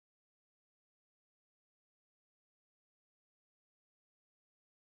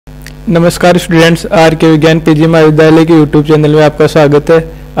नमस्कार students, are के विज्ञान पीजी महाविद्यालय के यूट्यूब चैनल में आपका स्वागत है।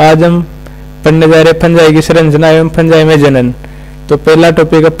 आज हम पढ़ने जा रहे हैं फंजाई की संरचना एवं फंजाई में जनन। तो पहला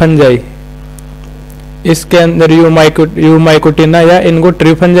टॉपिक है फंजाई। इसके अंदर यू माइकोटिना या इनको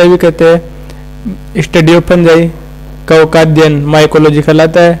ट्री फंजाई भी कहते हैं। स्टडी ऑफ फंजाई का अध्ययन माइकोलॉजी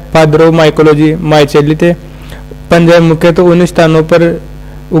कहलाता है। फादर ऑफ माइकोलॉजी माइचेलित है। फंजाई मुख्यतः उन स्थानों पर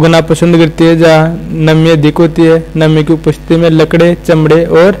उगना पसंद करती है जहाँ नमी अधिक होती है। नमी की उपस्थिति में लकड़े, चमड़े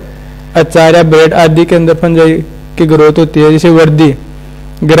और अचार या ब्रेड आदि के अंदर फंजाई की ग्रोथ होती है। जैसे वर्दी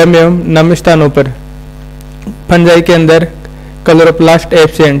गर्म एवं नम स्थानों पर। फंजाई के अंदर क्लोरोप्लास्ट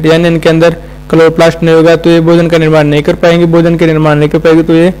एब्सेंट, यानी इनके अंदर क्लोरोप्लास्ट नहीं होगा तो ये भोजन का निर्माण नहीं कर पाएंगे। भोजन के निर्माण नहीं कर पाएगी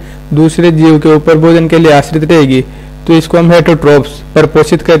तो ये दूसरे जीव के ऊपर भोजन के लिए आश्रित रहेगी। तो इसको हम हेटरोट्रोप्स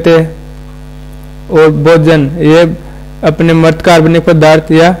परपोषित कहते हैं। और भोजन ये अपने मृत कार्बनिक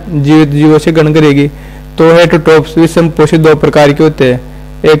पदार्थ या जीवित जीवों से ग्रहण करेगी। तो हेटरोट्रोप्स विषम पोषित दो प्रकार के होते हैं।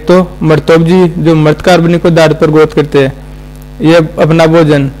 एक तो मृतोपजीवी जो मृत कार्बनिक पदार्थ पर ग्रोथ करते हैं, ये अपना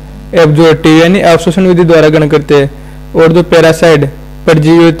भोजन एब्जॉर्प्टिव यानी अवशोषण विधि द्वारा ग्रहण करते हैं। और जो पैरासाइट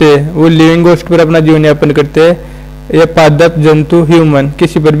परजीवी होते हैं वो लिविंग गोस्ट पर अपना जीवन यापन करते हैं। यह पादप, जंतु, ह्यूमन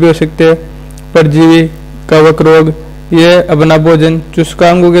किसी पर भी हो सकते हैं। परजीवी, कवक रोग ये अपना भोजन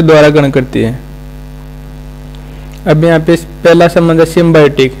शुष्कांगों के द्वारा ग्रहण करती है। अब यहाँ पे पहला संबंध है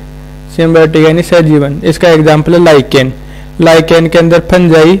सिम्बायोटिक। सिम्बायोटिक यानी सहजीवन। इसका एग्जाम्पल है लाइकेन। लाइकेन के अंदर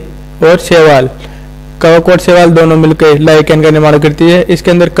फंजाई और शैवाल, कवक और शैवाल दोनों मिलकर लाइकेन का निर्माण करती है।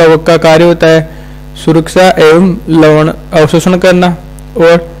 इसके अंदर कवक का कार्य होता है सुरक्षा एवं लवण अवशोषण करना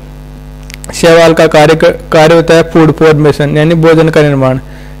और शैवाल का कार्य होता है फूड फॉर्मेशन यानी भोजन का निर्माण।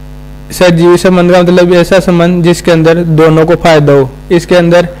 सहजीवी संबंध का मतलब ऐसा संबंध जिसके अंदर दोनों को फायदा हो। इसके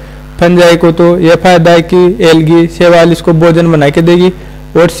अंदर फंजाई को तो यह फायदा है कि एल्गी शैवाल इसको भोजन बना के देगी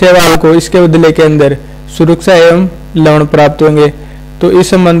और शैवाल को इसके बदले के अंदर सुरक्षा एवं लवण प्राप्त होंगे। तो इस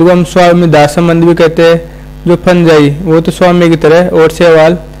संबंध को हम स्वामी दास संबंध भी कहते हैं। जो फंजाई वो तो स्वामी की तरह और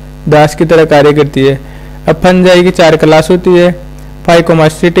शैवाल दास की तरह कार्य करती है। अब फंजाई की 4 क्लास होती है,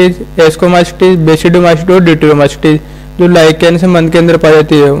 फाइकोमास्टिस, एस्कोमास्टिस, बेसिडोमास्टिस और ड्यूटेरोमास्टिस। जो लाइकेन संबंध के अंदर पाई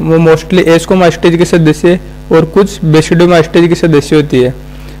जाती है वो मोस्टली एस्कोमास्टिस के सदस्य और कुछ बेसिडोमास्टिस के सदस्य होती है।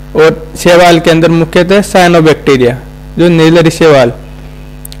 और शैवाल के अंदर मुख्यतः साइनोबैक्टीरिया जो नीलरी शैवाल।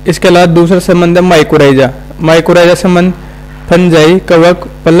 इसके अलावा दूसरा संबंध है माइकोराइजा। माइकोराइजा संबंध फंजाई, कवक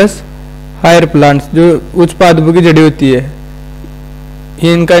प्लस हायर प्लांट्स जो उच्च पादपों की जड़ी होती है,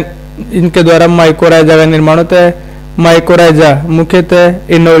 इनके द्वारा माइकोराइजा का निर्माण होता है। माइकोराइजा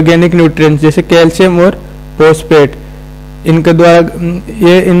मुख्यतः इनऑर्गेनिक न्यूट्रिएंट्स जैसे कैल्शियम और फॉस्फेट इनके द्वारा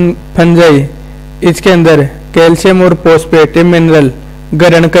इन फंजाई इसके अंदर कैल्शियम और फॉस्फेट ये मिनरल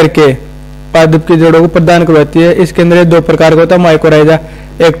ग्रहण करके पादप की जड़ों को प्रदान करवाती है। इसके अंदर 2 प्रकार का होता है माइकोराइजा,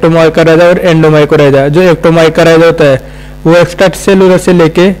 एक्टोमाइकोराइजा और एंडोमाइकोराइजा। जो एक्टोमाइकोराइजा होता है वो एक्स्ट्रा सेलुलर से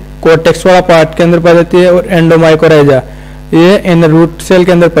लेके कोर्टेक्स वाला पार्ट के अंदर पाई जाती है और एंडोमाइकोराइजा ये इनर रूट सेल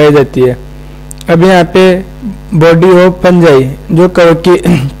के अंदर पाई जाती है। अब यहाँ पे बॉडी ऑफ फंजाई जो कवक की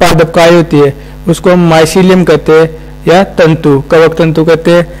पादप काय होती है उसको हम माइसीलियम कहते हैं या तंतु, कवक तंतु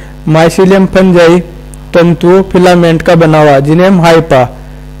कहते हैं। माइसीलियम फंजाई तंतुओं फिलामेंट का बना हुआ जिन्हें हम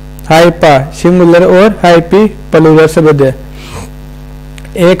हाइपा सिंगुलर और हाइपी प्लूरल शब्द है।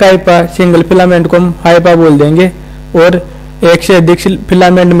 एक हाइपा सिंगल फिलामेंट को हम हाइपा बोल देंगे और एक से अधिक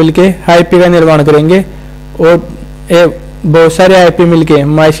फिलामेंट मिलके हाइपी का निर्माण करेंगे और बहुत सारे हाइपी मिलके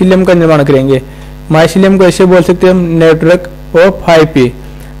माइसीलियम का निर्माण करेंगे। माइसीलियम को ऐसे बोल सकते हैं हम नेटवर्क ऑफ हाइपी।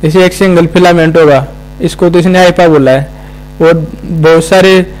 जैसे एक सिंगल फिलामेंट होगा इसको तो इसने हाइपा बोला है और बहुत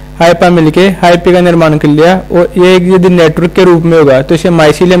सारे हाइपा मिलके हाइपी का निर्माण कर लिया और ये यदि नेटवर्क के रूप में होगा तो इसे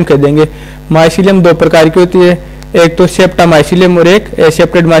माइसीलियम कह देंगे। माइसीलियम 2 प्रकार की होती है, एक तो सेप्टा माइसीलियम और एक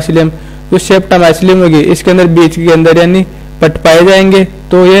एसेप्टेड माइसीलियम। जो सेप्टा माइसीलियम होगी इसके अंदर बीच के अंदर यानी पट पाए जाएंगे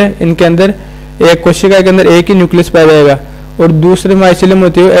तो ये इनके अंदर एक कोशिका के अंदर एक ही न्यूक्लियस पाया जाएगा। और दूसरे माइसीलियम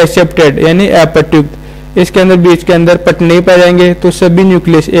होती है एसेप्टेड यानी अपट्युक्त। इसके अंदर बीच के अंदर पट नहीं पाए जाएंगे तो सभी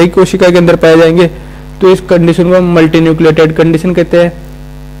न्यूक्लियस एक ही कोशिका के अंदर पाए जाएंगे। तो इस कंडीशन को मल्टी न्यूक्लियोटाइड कंडीशन कहते हैं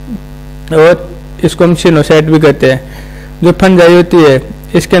और इसको हम सिनोसाइट भी कहते हैं। जो फंजाई होती है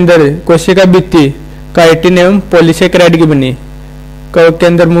इसके अंदर कोशिका भित्ति काइटिन एवं पॉलीसेकेराइड की बनी। कवक के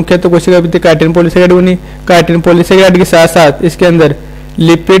अंदर मुख्य तो कोशिका भित्ति काइटिन पॉलीसेकेराइड बनी। काइटिन पॉलीसेकेराइड के साथ साथ इसके अंदर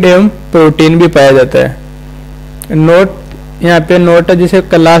लिपिड एवं प्रोटीन भी पाया जाता है। नोट यहाँ पे नोट है जिसे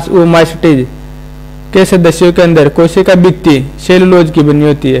क्लास ओमास्टिज के सदस्यों के अंदर कोशिका भित्ति सेलुलोज की बनी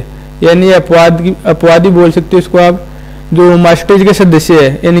होती है यानी अपवादी बोल सकते हो इसको आप। जो ओमास्टिज के सदस्य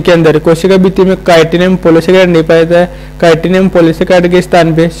है इनके अंदर कोशिका भित्ति में काइटिन एवं पॉलीसेकेराइड नहीं पाया जाता है। काइटिन एवं पॉलीसेकेराइड के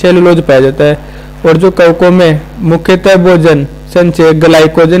स्थान पे सेलुलोज पाया जाता है। और जो कवकों में मुख्यतः भोजन संचय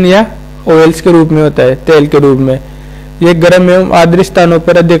ग्लाइकोजन या ऑयल्स के रूप में होता है, तेल के रूप में। ये गर्म एवं आर्द्र स्थानों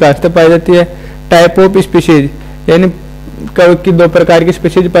पर अधिकांशतः पाई जाती है। टाइप ऑफ स्पीशीज यानी कवक की दो प्रकार की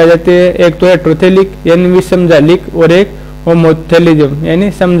स्पीशीज पाई जाती है, एक तो हेट्रोथेलिक यानी विषमजालिक और एक होमोथेलिज्म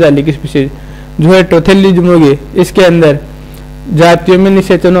यानी समजालिक स्पीशीज। जो हेट्रोथेलिज्म होगी इसके अंदर जातियों में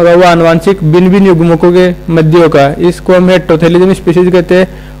निषेचन होगा वो आनुवांशिक भिन्न भिन्न युग्मकों के मध्य होगा, इसको हम हेट्रोथेलिज्म स्पीशीज कहते हैं।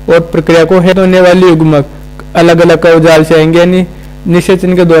 और प्रक्रिया को हेट होने वाली युग्मक अलग अलग कवकजाल से आएंगे, यानी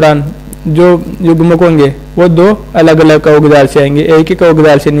निषेचन के दौरान जो युग्मक होंगे वो दो अलग अलग कवकजाल से आएंगे, एक ही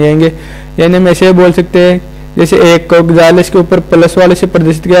कवकजाल से नहीं आएंगे। यानी हम ऐसे बोल सकते हैं जैसे एक कवकजाल इसके ऊपर प्लस वाले से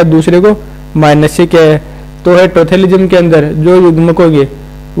प्रदर्शित किया, दूसरे को माइनस से किया है। तो हेट्रोथेलिज्म के अंदर जो युग्मक होंगे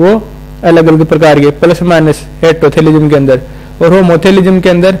वो अलग अलग प्रकार के प्लस माइनस हेट्रोथेलिज्म के अंदर। और होमोथेलिज्म के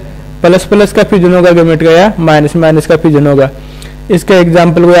अंदर प्लस प्लस का फ्यूजन होगा गैमेट का या माइनस माइनस का फ्यूजन होगा। इसका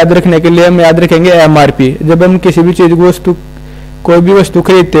एग्जाम्पल को याद रखने के लिए हम याद रखेंगे MRP। जब हम किसी भी चीज को कोई भी वस्तु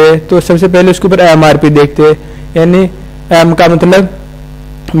खरीदते हैं तो सबसे पहले उसके ऊपर MRP देखते हैं, यानी M का मतलब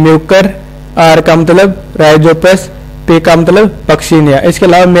म्यूकर, R का मतलब राइजोपस, P का मतलब पक्षीनिया। इसके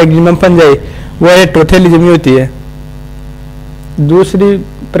अलावा मैक्सिमम फंजाई वो हेट्रोथेलिज्म ही होती है। दूसरी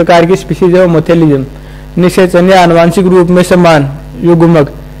प्रकार की स्पीशीज है होमोथेलिज्म, निषेचन या आनुवांशिक रूप में समान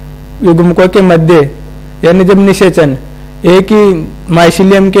युग्मकों के मध्य, यानी जब निषेचन एक ही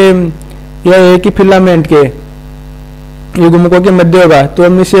माइसिलियम के या एक ही फिलामेंट के युग्मकों के मध्य होगा तो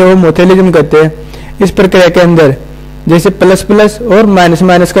हम इसे होमोथेलिज्म कहते हैं। इस प्रक्रिया के अंदर जैसे प्लस प्लस और माइनस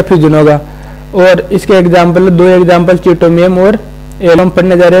माइनस का फ्यूजन होगा। और इसके एग्जाम्पल दो एग्जाम्पल चीटोमियम और एलम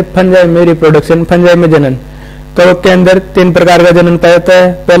पढ़ने जा रहे हैं फंजाई में रिप्रोडक्शन, फंजाई में जनन। कवक के अंदर 3 प्रकार का जनन पाया जाता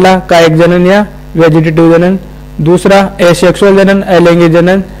है, पहला कायिक जनन या वेजिटेटिव जनन, दूसरा एसेक्सुअल जनन अलैंगिक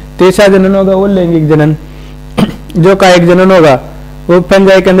जनन, तीसरा जनन होगा वो लैंगिक जनन। जो कायिक जनन होगा वो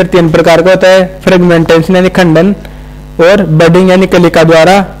फंजाई के अंदर 3 प्रकार का होता है, फ्रेगमेंटेशन यानी खंडन, और बडिंग यानी कलिका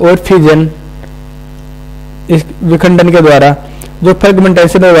द्वारा, और फ्यूजन इस विखंडन के द्वारा। जो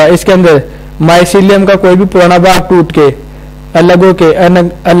फ्रेगमेंटेशन होगा इसके अंदर माइसिलियम का कोई भी पुराना भाग टूट के अलग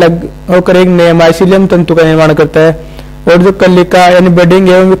होकर एक नए माइसिलियम तंतु का निर्माण करता है। और जो कलिका यानी बडिंग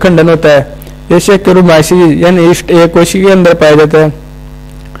एवं विखंडन होता है ऐसे क्रोमाइसिस यानी ईस्ट एक कोशिका के अंदर पाया जाता है।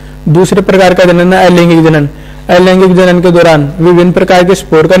 दूसरे प्रकार का जनन है अलैंगिक जनन। अलैंगिक जनन के दौरान विभिन्न प्रकार के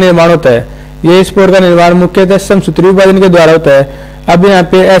स्पोर का निर्माण होता है। ये स्पोर का निर्माण मुख्यतः समसूत्री विभाजन के द्वारा होता है। अब यहाँ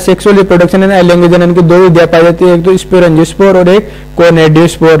पे एसेक्सुअल रिप्रोडक्शन यानी अलैंगिक जनन की 2 विधियां पाई जाती है, एक तो स्पोरेंजियोस्पोर और एक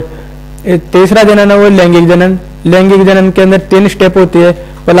कोनेडियोस्पोर। तीसरा जनन है वो लैंगिक जनन। लैंगिक जनन के अंदर 3 स्टेप होती है,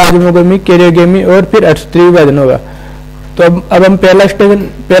 प्लाज्मोगेमी, कैरियोगेमी और फिर अर्थसूत्री विभाजन होगा। तो अब हम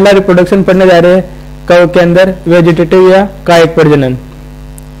पहला रिप्रोडक्शन पढ़ने जा रहे हैं कवक के अंदर वेजिटेटिव या कायिक प्रजनन।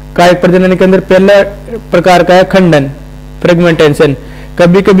 कायिक प्रजनन के अंदर पहला प्रकार का है खंडन, फ्रेगमेंटेशन।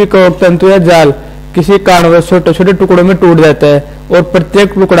 कभी कभी कवक तंतु या जाल किसी कारणवश छोटे छोटे टुकड़ों में टूट जाता है और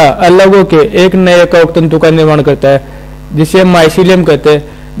प्रत्येक टुकड़ा अलग होकर एक नए कवक तंतु का निर्माण करता है, जिसे हम माइसिलियम कहते हैं।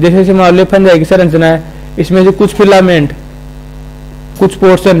 जैसे मान लो फंजाई की संरचना है, इसमें जो कुछ फिलामेंट कुछ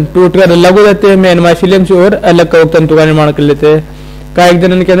पोर्शन टूटकर अलग हो जाते हैं मेन माइसिलियम से और अलग कवक तंतु का निर्माण कर लेते हैं। कायिक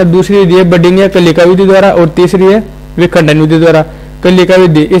जनन के अंदर दूसरी विधि है बडिंग या कलिका विधि द्वारा, और तीसरी है विखंडन विधि द्वारा। कलिका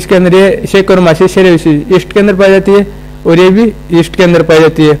विधि इसके अंदर ये सेक्रोमाइसिस सेरेविसिस ईस्ट के अंदर पाई जाती है और ये भी ईस्ट के अंदर पाई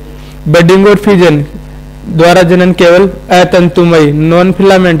जाती है। बडिंग और फ्यूजन द्वारा जनन केवल अतंतुमयी नॉन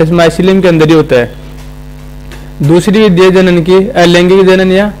फिलामेंटस माइसिलियम के अंदर ही होता है। दूसरी विधि जनन की अलैंगिक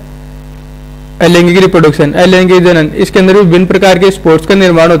जनन या अलैंगिक रिप्रोडक्शन। अलैंगिक जनन इसके अंदर विभिन्न प्रकार के स्पोर्स का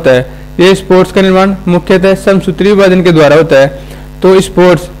निर्माण होता है। ये स्पोर्स का निर्माण मुख्यतः समसूत्री विभाजन के द्वारा होता है। तो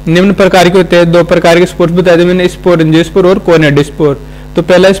स्पोर्स निम्न प्रकार के होते हैं, 2 प्रकार के स्पोर्स बताए थे मैंने, स्पोरेंजियोस्पोर और कोनेडियोस्पोर। तो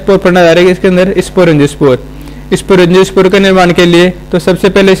पहला स्पोर पढ़ना जा रहा है इसके अंदर स्पोरेंजियोस्पोर। स्पोरेंजियोस्पोर के निर्माण के लिए तो सबसे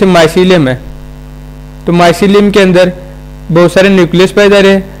पहले इसे माइसिलियम है, तो माइसिलियम के अंदर बहुत सारे न्यूक्लियस पाए जा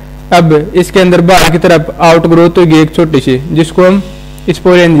रहे हैं। अब इसके अंदर बाहर की तरफ आउट ग्रोथ होगी एक छोटी सी, जिसको हम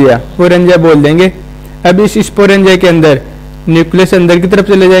स्पोरेंजिया बोल देंगे। अब इस स्पोरेंजिया के अंदर न्यूक्लियस अंदर की तरफ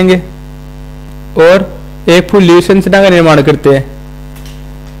चले जाएंगे और एक फुल्ली संरचना का निर्माण करते हैं।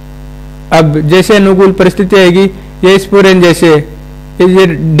 अब जैसे अनुकूल परिस्थिति आएगी ये स्पोरेंजिया से ये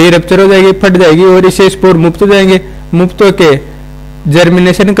डिरप्चर हो जाएगी, फट जाएगी और इसे स्पोर मुक्त हो जाएंगे। मुक्त होके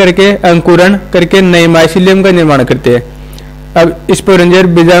जर्मिनेशन करके अंकुरण करके नए माइसिलियम का निर्माण करते हैं। अब स्पोरेंजिया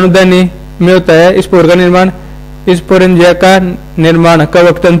बीजाणुदानी में होता है स्पोर का निर्माण। स्पोरेंजिया का निर्माण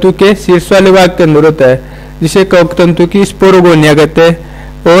कवक तंतु के शीर्ष वाले भाग के अंदर होता है, जिसे कवक तंतु की स्पोरोगोनिया कहते हैं,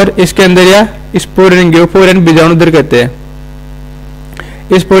 और इसके अंदर या स्पोरेंजियोफोर बीजाणुधर कहते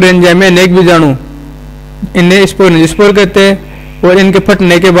हैं। स्पोरेंजिया में अनेक बीजाणु इन्हें स्पोरेंजियोस्पोर कहते हैं और इनके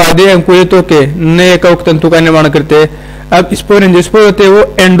फटने के बाद ये अंकुरित होकर नए कवक तंतु का निर्माण करते हैं। अब स्पोरेंजियोस्पोर होते हैं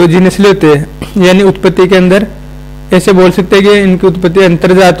वो एंडोजीनसली होते हैं, यानी उत्पत्ति के अंदर ऐसे बोल सकते हैं कि इनकी उत्पत्ति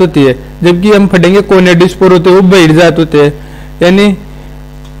अंतर्जात होती है, जबकि हम पढ़ेंगे कोनेडिस्पोर होते हैं वो बहिर्जात होते हैं। यानी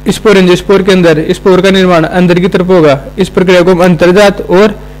स्पोरेंजियोस्पोर के अंदर स्पोर का निर्माण अंदर की तरफ होगा, इस प्रक्रिया को हम अंतर्जात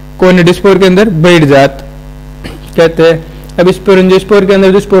और कोनेडिस्पोर के अंदर बहिर्जात कहते हैं। अब स्पोरेंजियोस्पोर के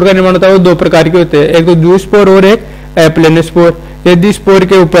अंदर जो स्पोर का निर्माण होता है वो दो प्रकार के होते हैं, एक तो जूस्पोर और एक एप्लेनोस्पोर। यदि स्पोर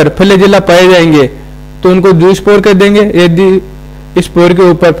के ऊपर फ्लैजेला पाए जाएंगे तो उनको जूस्पोर कह देंगे, यदि स्पोर के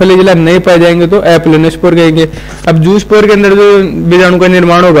ऊपर फ्लैजेला नहीं पाए जाएंगे तो एप्लेनोस्पोर कहेंगे। अब जूस्पोर के अंदर जो बीजाणु का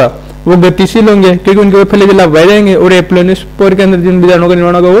निर्माण होगा वो गतिशील होंगे क्योंकि उनके ऊपर फ्लैजेला पाए जाएंगे, और एप्लेनोस्पोर के अंदर जिन बीजाणुओं का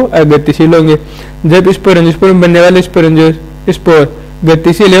निर्माण होगा वो अगतिशील होंगे। जब स्पोरेंजियोस्पोर में बनने वाले स्पोरेंजियोस्पोर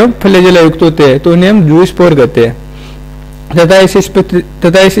गतिशील एवं फ्लैजेला युक्त होते हैं तो उन्हें हम जूस्पोर कहते हैं,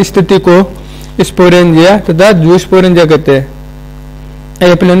 तथा इस स्थिति को स्पोरेंजिया तथा जूस्पोरेंजिया कहते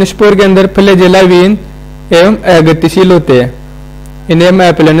हैं। एप्लेनोस्पोर के अंदर फ्लैजेला विहीन एवं अगतिशील होते हैं, इन्हें हम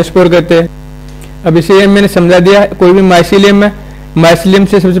एप्लेनोस्पोर कहते हैं। अब इसे मैंने समझा दिया। कोई भी माइसीलियम है, माइसीलियम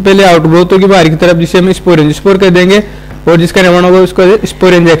से सबसे पहले आउटग्रोथ होगी बाहर की तरफ, जिसे हम स्पोरेंजियोस्पोर कह देंगे, और जिसका निर्माण होगा उसको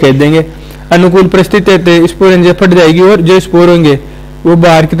स्पोरेंजिया कह देंगे। अनुकूल परिस्थिति रहते स्पोरेंजिया फट जाएगी और जो स्पोर होंगे वो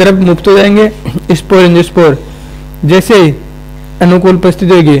बाहर की तरफ मुक्त हो जाएंगे स्पोरेंजियोस्पोर। जैसे ही अनुकूल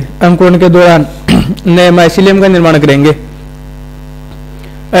परिस्थिति होगी अंकुरण के दौरान नए माइसीलियम का निर्माण करेंगे।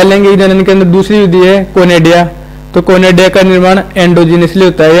 अलैंगिक जनन के अंदर दूसरी विधि है कोनेडिया। तो कोनेडिया का निर्माण एंडोजिनसली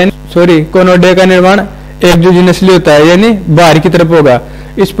होता है, यानी कोनेडिया का निर्माण एक्सोजिनसली होता है, यानी बाहर की तरफ होगा।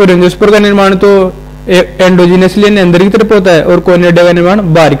 स्पोरेंजियोस्पोर का निर्माण तो एंडोजिनसली यानी अंदर की तरफ होता है, और कोनेडिया का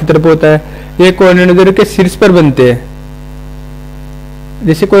निर्माण बाहर की तरफ होता है। ये कोनेडिया के शीर्ष पर बनते हैं।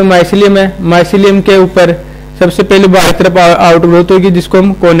 जैसे कोई माइसीलियम है, माइसीलियम के ऊपर सबसे पहले बाहर तरफ आउटग्रोथ होगी जिसको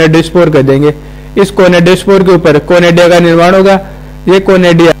हम कोनेडियोस्पोर कह देंगे। इस कोनेडियोस्पोर के ऊपर कोनेडिया का निर्माण होगा। ये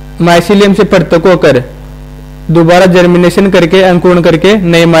कोनेडिया माइसीलियम से पृथक होकर दोबारा जर्मिनेशन करके अंकुरण करके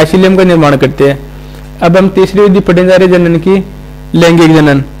नए माइसीलियम का निर्माण करते हैं। अब हम तीसरी विधि पढ़ने जा रहे जनन की, लैंगिक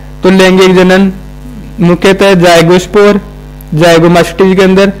जनन। तो लैंगिक जनन मुख्यतः जाइगोस्पोर, जाइगोमास्टिज के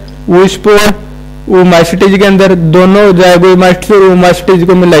अंदर, ऊस्पोर, ऊमास्टिज के अंदर, दोनों जाइगोमास्टिज और ऊमास्टिज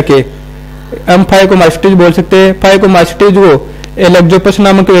को मिला के हम फाइकोमास्टिज बोल सकते हैं। फाइकोमास्टिज को एलेक्जोपस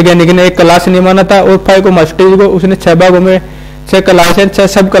नामक वैज्ञानिक ने एक क्लास नहीं माना था, और फाइकोमास्टिज को उसने 6 भागों में 6 क्लास है 6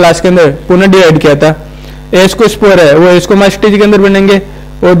 सब क्लास के अंदर पुनः डिवाइड किया था। एस्कोस्पोर है वो एस्कोमास्टिज के अंदर बनेंगे,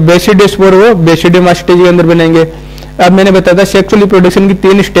 और बेसिडोस्पोर वो बेसिडोमास्टिज के अंदर बनेंगे। अब मैंने बताया था सेक्सुअल रिप्रोडक्शन की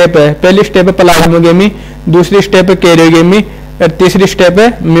 3 स्टेप है। पहली स्टेप है प्लाज्मोगेमी, दूसरी स्टेप है कैरियोगेमी, और तीसरी स्टेप है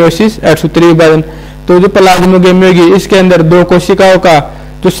मियोसिस अर्थसूत्री विभाजन। तो जो प्लाज्मोगेमी होगी इसके अंदर 2 कोशिकाओं का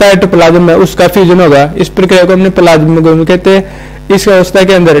जो साइटोप्लाज्म है उसका फ्यूजन होगा। इस प्रक्रिया को हमने प्लाज्मोगेमी कहते हैं। इस अवस्था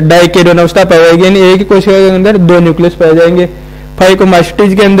के अंदर डाइकैरियन अवस्था पाई जाएगी, यानी एक ही कोशिका के अंदर 2 न्यूक्लियस पाए जाएंगे।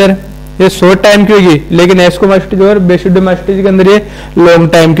 फाइकोमास्टिज के अंदर ये शॉर्ट टाइम की होगी, लेकिन एस्कोमास्टिज और बेसिडोमास्टिज के अंदर ये लॉन्ग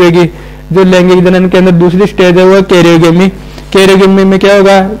टाइम की होगी। जो लैंगिक जनन के अंदर दूसरी स्टेज है वो है कैरियोगेमी। कैरियोगेमी में क्या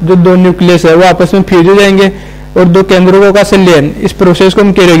होगा, जो 2 न्यूक्लियस है वो आपस में फ्यूज हो जाएंगे और 2 केंद्रों का संलयन, इस प्रोसेस को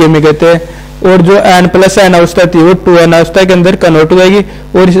हम कैरियोगेमी कहते हैं। और जो N+N अवस्था थी वो 2N अवस्था के अंदर कन्वर्ट हो जाएगी,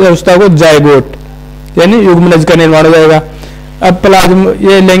 और इस अवस्था को जाइगोट यानी युग्मनज का निर्माण हो जाएगा। अब प्लाज्म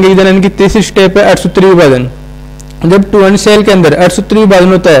ये लैंगिक जनन की तीसरी स्टेप है अर्थसूत्री विभाजन। जब 2N सेल के अंदर अर्थसूत्री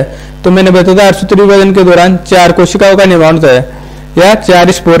विभाजन होता है तो मैंने बताया था अर्थसूत्री विभाजन के दौरान 4 कोशिकाओं का निर्माण होता है, या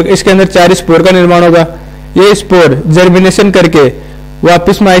 4 स्पोर, इसके अंदर 4 स्पोर का निर्माण होगा। ये स्पोर जर्मिनेशन करके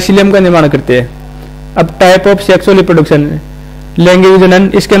वापिस माइसीलियम का निर्माण करते हैं। अब टाइप ऑफ सेक्सुअल रिप्रोडक्शन लैंगिक जनन,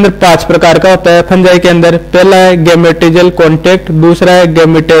 इसके अंदर 5 प्रकार का होता है फंजाई के अंदर। पहला है गैमेटिजल कॉन्टैक्ट, दूसरा है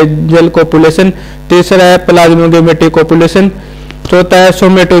गैमेटिजल कोपुलेशन, तीसरा है प्लाज्मोगेमेटिक कोपुलेशन, चौथा है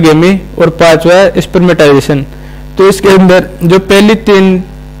सोमेटोगेमी, और 5वां है स्पर्मेटाइजेशन। तो इसके अंदर जो पहली 3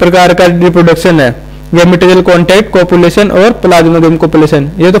 प्रकार का रिप्रोडक्शन है गैमेटिजल कॉन्टैक्ट, कोपुलेशन और प्लाज्मोगेम कोपुलेशन,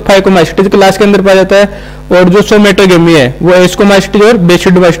 ये तो फाइकोमास्टिज क्लास के अंदर पाया जाता है। और जो सोमेटोगेमी है वो एस्कोमास्टिज और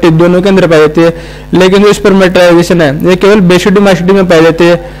बेसिडोमास्टिज दोनों के अंदर पाई जाती है। लेकिन जो स्पर्मेटाइजेशन है ये केवल बेसिडोमास्टिज में पाई जाती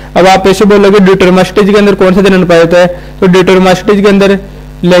है। अब आप ऐसे बोलोगे ड्यूटेरोमास्टिज के अंदर कौन सा जनन पाया जाता है, तो ड्यूटेरोमास्टिज के अंदर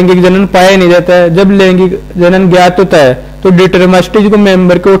लैंगिक जनन पाया नहीं जाता है। जब लैंगिक जनन ज्ञात होता है तो ड्यूटेरोमास्टिज को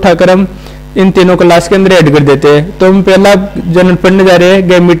मेंबर को उठाकर हम इन तीनों क्लास के अंदर ऐड कर देते हैं। तो हम पहला जनन पढ़ने जा रहे हैं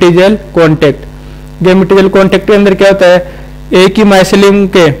गैमेटिजल कॉन्टैक्ट। गैमेटिजल कॉन्टैक्ट के अंदर क्या होता है, एक ही माइसीलियम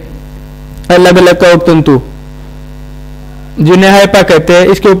के अलग अलग कवक तंतु जिन्हें हाइपा कहते हैं,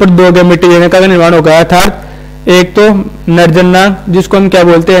 इसके ऊपर 2 गैमेटिजन का निर्माण होगा। अर्थात एक तो नर जनांग जिसको हम क्या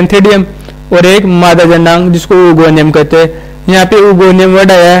बोलते हैं एंथीडियम, और एक मादा जनांग जिसको ऊगोनियम कहते हैं। यहाँ पे ऊगोनियम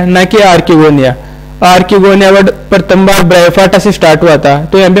वर्ड आया है, ना कि आर्किगोनिया। आर्किगोनिया वर्ड प्रथम बार ब्रायोफाटा से स्टार्ट हुआ था,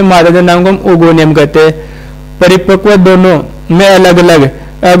 तो यहाँ पे मादा जनांग को हम ऊगोनियम कहते हैं। परिपक्व दोनों में अलग अलग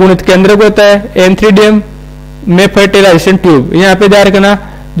अगुणित केंद्र होता है। एंथीडियम में फर्टिलाइजेशन ट्यूब, यहाँ पे ध्यान रखना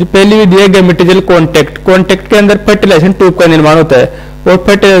जो पहली विधि है गैमेटिकल कॉन्टैक्ट। कॉन्टैक्ट के अंदर फर्टिलाइजेशन ट्यूब का निर्माण होता है और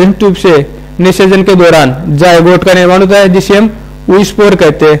फर्टिलाइजेशन ट्यूब से निषेचन के दौरान जायगोट का निर्माण होता है जिसे हम ऊस्पोर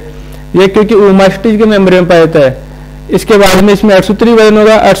कहते हैं। यह क्योंकि ऊमास्टिज के मेम्ब्रेन में पाया जाता है। इसके बाद में इसमें 803 विभाजन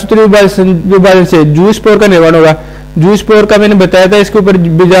होगा। 803 विभाजन से जूस्पोर का निर्माण होगा। जूस्पोर का मैंने बताया था, इसके ऊपर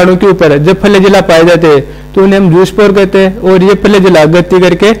बीजाणु के ऊपर जब फ्लैजेला पाए जाते हैं तो उन्हें हम जूस्पोर कहते हैं और ये फ्लैजेला गति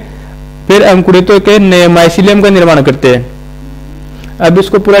करके फिर अंकुरितों के नए माइसीलियम का निर्माण करते हैं। अब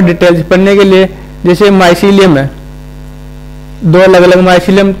इसको पूरा डिटेल पढ़ने के लिए, जैसे माइसीलियम है, दो अलग अलग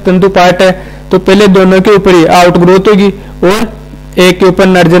माइसीलियम तंतु पार्ट है, तो पहले दोनों के ऊपर ही आउटग्रोथ होगी और एक के ऊपर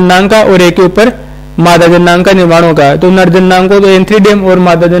नर जन्नांग का और एक के ऊपर मादा जन्नांग का निर्माण होगा। तो नर जन्नांग को तो एंथ्रीडियम और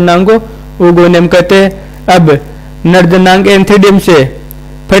मादा जन्नांग को ओगोनियम कहते हैं। अब नर जन्नांग एंथ्रीडियम से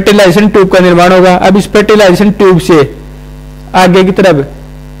फर्टिलाइजेशन ट्यूब का निर्माण होगा। अब इस फर्टिलाइजेशन ट्यूब से आगे की तरफ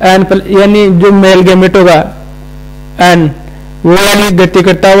एन यानी जो मेल गैमेट होगा एन वो वाली गति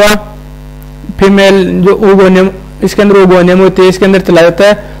करता हुआ फीमेल जो ओगोनियम, इसके अंदर ओगोनियम होती है, इसके अंदर चला जाता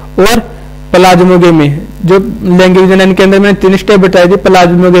है और प्लाज्मोगेमी जो लैंगिक जनन के अंदर मैंने 3 स्टेप बताई थी,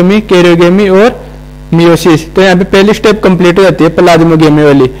 प्लाज्मोगेमी, कैरियोगेमी और मियोसिस। तो यहाँ पे पहली स्टेप कंप्लीट हो जाती है प्लाज्मोगेमी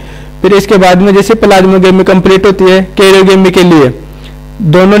वाली। फिर इसके बाद में जैसे प्लाज्मोगेमी कंप्लीट होती है, कैरियोगेमी के लिए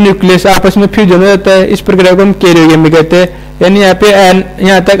दोनों न्यूक्लियस आपस में फ्यूजन हो जाता है। इस प्रक्रिया को हम कैरियोगेमी कहते हैं। यानी यहाँ पे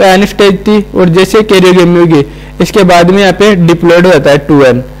यहाँ तक एन स्टेज थी और जैसे कैरियोगेमी होगी इसके बाद में यहाँ पे डिप्लॉयड हो जाता है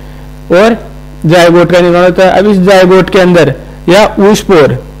 2n और जायगोट का निर्माण होता है। अब इस जायगोट के अंदर या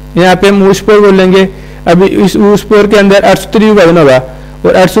ऊस्पोर, यहाँ पे हम ऊस्पोर बोलेंगे। अभी इस ऊस्पोर के अंदर 803 विभाजन होगा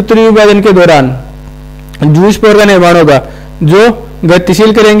और 803 विभाजन के दौरान जूस्पोर का निर्माण होगा जो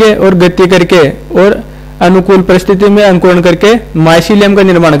गतिशील करेंगे और गति करके और अनुकूल परिस्थिति में अंकुरण करके माइसीलियम का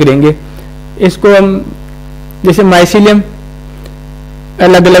निर्माण करेंगे। इसको हम जैसे माइसीलियम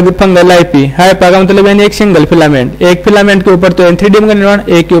अलग अलग फंगल आईपी हाइपा का मतलब यानी एक सिंगल फिलामेंट, एक फिलामेंट के ऊपर तो एंथ्रीडियम का निर्माण,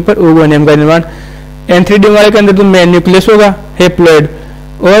 एक के ऊपर ओगोनियम का निर्माण। एंथ्रीडियम वाले के अंदर तो मेल न्यूक्लियस होगा हेप्लॉइड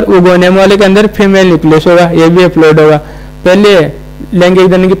और ओगोनियम वाले के अंदर फीमेल न्यूक्लियस होगा, यह भी हेप्लॉइड होगा। पहले लैंगिक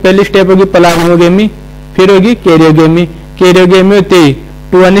जनन की पहली स्टेप होगी प्लाज्मोगेमी, फिर होगी कैरियोगेमी। कैरियोगेमी होते ही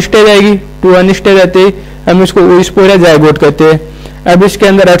 2n स्टेज आएगी, 2n स्टेज आते ही हम इसको ऊस्पोर या जायगोट कहते हैं। अब इसके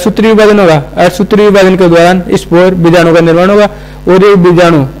अंदर 803 विभाजन होगा। 803 विभाजन के दौरान स्पोर बीजाणु का निर्माण होगा और ये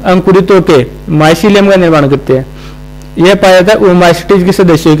बीजाणु अंकुरितों के माइसीलियम का निर्माण करते हैं। यह पाया जाता है ओमास्टिज के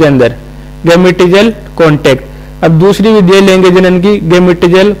सदस्यों के अंदर गैमेटिकल कॉन्टैक्ट। अब दूसरी विधि है लैंगिक जनन की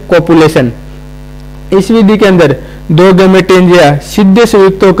गैमेटिकल कोपुलेशन। इस विधि के अंदर दो गैमेटेंजिया सीधे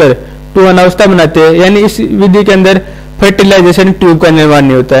संयुक्त होकर 2n अवस्था बनाते हैं। यानी इस विधि के अंदर फर्टिलाइजेशन ट्यूब का निर्माण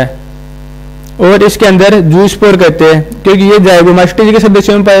नहीं होता है और इसके अंदर जूस्पोर कहते हैं क्योंकि ये जाइगोमास्टिज के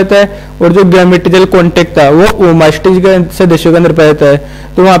सदस्यों में पाया जाता है और जो गैमेटिकल कॉन्टैक्ट था वो ओमास्टिज के सदस्यों के अंदर पाया जाता है।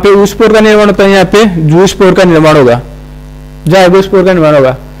 तो वहां पे ऊस्पोर का निर्माण होता है, यहाँ पे जूस्पोर का निर्माण होगा, जाइगोस्पोर का निर्माण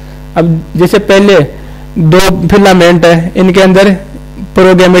होगा। अब जैसे पहले दो फिलामेंट है, इनके अंदर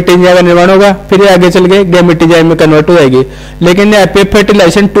प्रोगैमेटेंजिया का निर्माण होगा, फिर ये आगे चल के गैमेटेंजिया में कन्वर्ट हो जाएगी। लेकिन यहाँ पे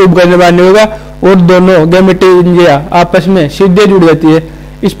फर्टिलाइजेशन ट्यूब का निर्माण नहीं होगा और दोनों गैमेटेंजिया आपस में सीधे जुड़ जाती है।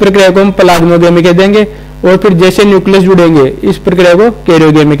 इस प्रक्रिया को हम प्लाज्मोगेमी कह देंगे और फिर जैसे न्यूक्लियस जुड़ेंगे इस प्रक्रिया को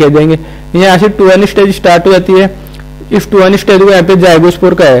कैरियोगेमी कह देंगे। यहाँ से 2n स्टेज स्टार्ट हो जाती है। इस 2n स्टेज को यहाँ पे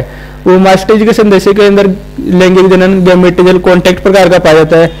जाइगोस्पोर का है। ओमास्टिज के सदस्य के अंदर लैंगिक जनन गैमेटिकल कॉन्टैक्ट प्रकार का पाया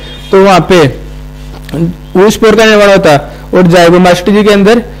जाता है, तो वहां पे ऊस्पोर का निर्माण होता है और जाइगोमास्टिज के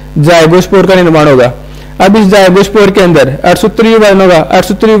अंदर जाइगोस्पोर का निर्माण होगा। अब इस जाइगोस्पोर के अंदर 803 विभाजन होगा।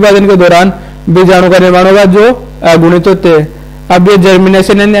 803 विभाजन के दौरान बीजाणु का निर्माण होगा जो अगुणित होते हैं। अब ये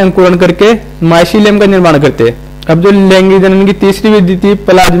जर्मिनेशन यानी अंकुरण करके माइसीलियम का निर्माण करते हैं। अब जो लैंगिक जनन की तीसरी विधि थी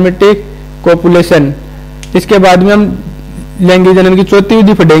प्लाज्मेटिक कोपुलेशन, इसके बाद में हम लैंगिक जनन की चौथी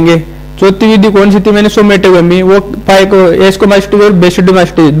विधि पढ़ेंगे। चौथी विधि कौन सी थी? मैंने सोमेटोगेमी, वो एस्कोमास्टिज और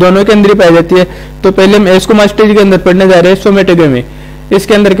बेसिडोमास्टिज दोनों के अंदर ही पाई जाती है। तो पहले हम एस्कोमास्टिज के अंदर पढ़ने जा रहे हैं सोमेटोगेमी।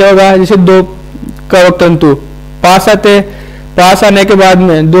 इसके अंदर क्या होगा, जैसे दो कवक तंतु पास आते, पास आने के बाद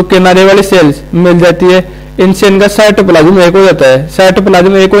में दो किनारे वाली सेल्स मिल जाती है, इनसे इनका साइटोप्लाज्म एक हो जाता है।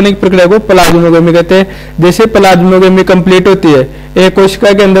 साइटोप्लाज्म एक होने की प्रक्रिया को प्लाज्मोगेमी कहते हैं। जैसे प्लाज्मोगेमी कंप्लीट होती है, एक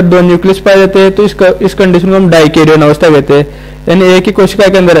कोशिका के अंदर दो न्यूक्लियस पाए जाते हैं, तो इस कंडीशन को हम डाइकैरियन अवस्था कहते हैं। यानी एक ही कोशिका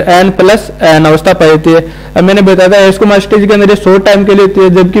के अंदर n+n अवस्था पाई जाती है। अब मैंने बताया था एस्कोमास्टिज के अंदर ये शॉर्ट टाइम के लिए होती है,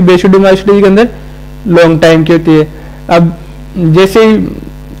 जबकि बेसिडोमास्टिज के अंदर लॉन्ग टाइम की होती है। अब जैसे ही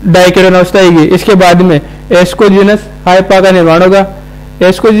डाइकैरियन अवस्था आएगी, इसके बाद में एस्कोजिनस हाइपा का निर्माण होगा।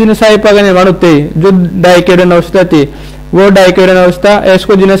 एस्कोजिनस हाइपा का निर्माण होते ही जो डाइकैरियन अवस्था थी, वो डाइकैरियन अवस्था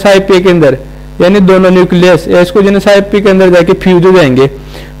एस्कोजिनस हाइपे के अंदर, यानी दोनों न्यूक्लियस एस्कोजिनस हाइपे के अंदर जाके फ्यूज हो जाएंगे।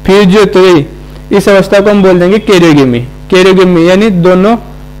 फ्यूज होते ही इस अवस्था को हम बोल देंगे कैरियोगेमी। कैरियोगेमी यानी दोनों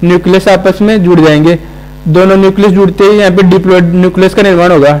न्यूक्लियस आपस में जुड़ जाएंगे। दोनों न्यूक्लियस जुड़ते ही यहाँ पे डिप्लॉयड न्यूक्लियस का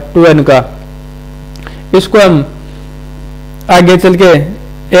निर्माण होगा 2n का। इसको हम आगे चल के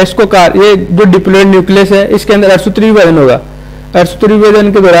एस को ये जो डिप्लॉयड न्यूक्लियस है इसके अंदर अर्धसूत्री विभाजन होगा। अर्धसूत्री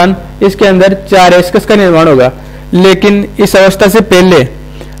विभाजन के दौरान इसके अंदर 4 एस्कस का निर्माण होगा। लेकिन इस अवस्था से पहले,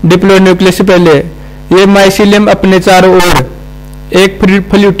 डिप्लॉयड न्यूक्लियस से पहले, ये माइसिलियम अपने चारों ओर एक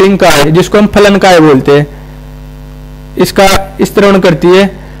फ्लूटिंग काय जिसको हम फलनकाय बोलते हैं, इसका स्तरण करती है,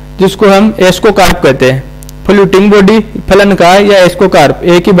 जिसको हम एस्कोकार्प कहते हैं। फ्लूटिंग बॉडी, फलनकाय या एस्कोकार्प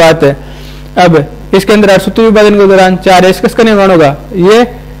एक ही बात है। अब इसके अंदर अर्धसूत्री विभाजन के दौरान 4 एस्कस का निर्माण होगा। ये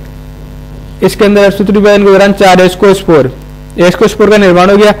इसके अंदर अर्धसूत्री विभाजन के दौरान 4 एस्कोस्पोर का निर्माण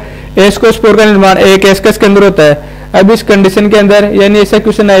हो गया। एस्कोस्पोर का निर्माण एक एस्कस के अंदर होता है। अब इस कंडीशन के अंदर यानी ऐसा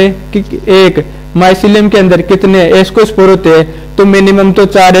क्वेश्चन आए कि एक माइसिलियम के अंदर कितने एस्कोस्पोर होते हैं, तो मिनिमम तो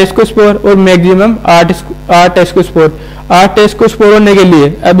 4 एस्कोस्पोर और मैक्सिमम 8 एस्कोस्पोर। 8 एस्कोस्पोर होने के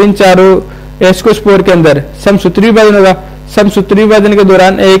लिए अब इन चारों एस्कोस्पोर के अंदर समसूत्री विभाजन होगा। समसूत्री विभाजन के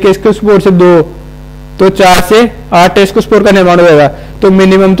दौरान एक एस्कोस्पोर से 2 तो 4 से 8 एस्कोस्पोर का निर्माण हो जाएगा। तो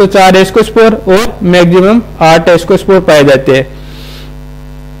मिनिमम तो 4 एस्कोस्पोर और मैक्सिमम 8 एस्कोस्पोर पाए जाते हैं।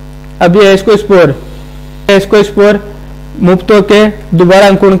 अब ये एस्कोस्पोर मुक्त होकर दोबारा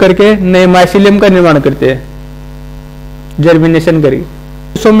अंकुरण करके नए माइसिलियम का निर्माण करते हैं, जर्मिनेशन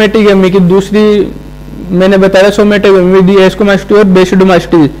करके। सोमेटोगेमी की दूसरी मैंने बताया, सोमेटोगेमी एस्कोमास्टी और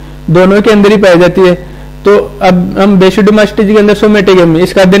बेसिडोमास्टी दोनों के अंदर ही पाई जाती है। तो अब हम बेसिडोमास्टी के अंदर सोमेटोगेमी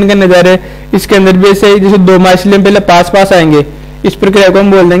इसका अध्ययन करने जा रहे हैं। इसके अंदर भी ऐसे ही जैसे 2 माइसिलियम पहले पास आएंगे, इस प्रक्रिया को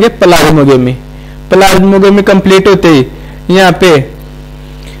हम बोल देंगे प्लाज्मोगेमी। प्लाज्मोगेमी कंप्लीट होते ही यहाँ पे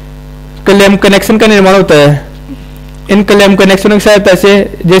क्लेम कनेक्शन का निर्माण होता है। इन क्लेम कनेक्शनों की सहायता से,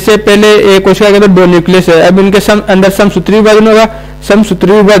 जैसे पहले एक कोशिका के अंदर 2 न्यूक्लियस है, अब इनके अंदर समसूत्री विभाजन होगा।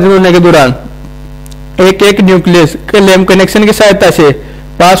 समसूत्री विभाजन होने के दौरान एक न्यूक्लियस क्लेम कनेक्शन की सहायता से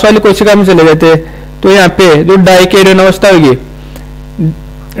पास वाली कोशिका में चले जाते हैं। तो यहाँ पे जो डाइकैरियन अवस्था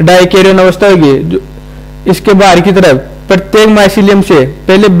होगी जो इसके बाहर की तरफ प्रत्येक माइसिलियम से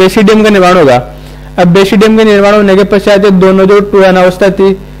पहले बेसिडियम का निर्माण होगा। अब बेसिडियम के निर्माण होने के पश्चात दोनों जो 2n अवस्था थी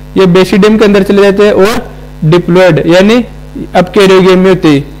ये बेसिडियम के अंदर चले जाते हैं और डिप्लॉयड यानी अब कैरियोगेमी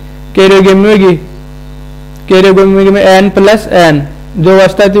होती, कैरियोगेमी होगी। कैरियोगेमी में n+n जो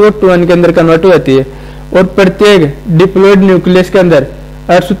अवस्था थी वो 2n के अंदर कन्वर्ट हो जाती है और प्रत्येक डिप्लॉयड न्यूक्लियस के अंदर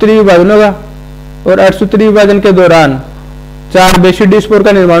अर्धसूत्री विभाजन होगा और अर्धसूत्री विभाजन के दौरान 4 बेसिडोस्पोर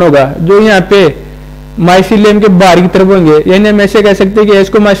का निर्माण होगा जो यहाँ पे माइसिलियम के बाहर की तरफ होंगे। यानी हम ऐसे कह सकते हैं कि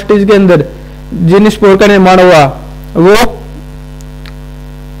एस्कोमास्टीज के अंदर जिन स्पोर का निर्माण हुआ वो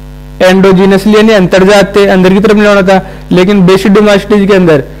एंडोजीनसली यानी अंतर्जात अंदर की तरफ निर्माण होता, लेकिन बेसिडोमास्टीज के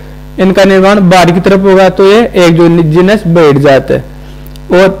अंदर इनका निर्माण बाहर की तरफ होगा तो ये एक्सोजीनस बैठ जाता है।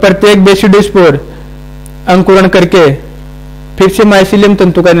 और प्रत्येक बेसिडोस्पोर अंकुरण करके फिर से माइसिलियम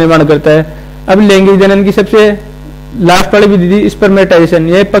तंतु का निर्माण करता है। अब लैंगिक जनन की सबसे लास्ट वाली विधि स्पर्मेटाइजेशन,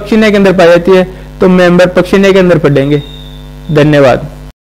 यह पक्षी नय के अंदर पाई जाती है, तो मेंबर पक्षी नय के अंदर पढ़ेंगे। धन्यवाद।